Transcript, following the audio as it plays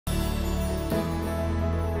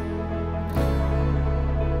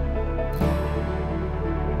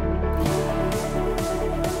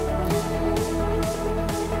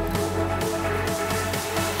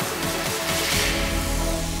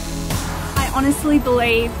honestly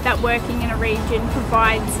believe that working in a region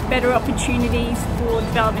provides better opportunities for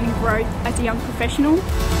development and growth as a young professional.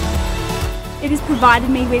 It has provided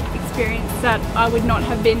me with experience that I would not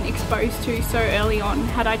have been exposed to so early on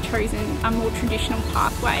had I chosen a more traditional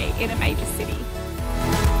pathway in a major city.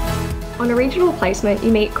 On a regional placement,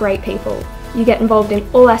 you meet great people. You get involved in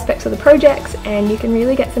all aspects of the projects and you can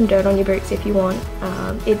really get some dirt on your boots if you want.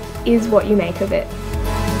 It is what you make of it.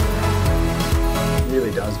 It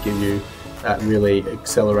really does give you that really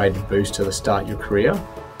accelerated boost to the start your career.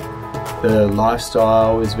 The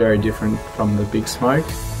lifestyle is very different from the big smoke.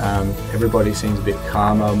 Everybody seems a bit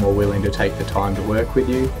calmer, more willing to take the time to work with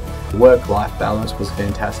you. The work-life balance was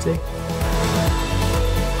fantastic.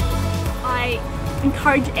 I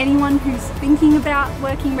encourage anyone who's thinking about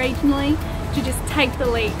working regionally to just take the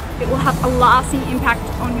leap. It will have a lasting impact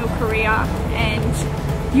on your career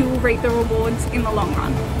and you will reap the rewards in the long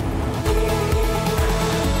run.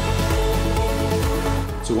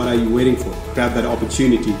 So what are you waiting for? Grab that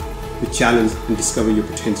opportunity to challenge and discover your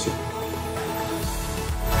potential.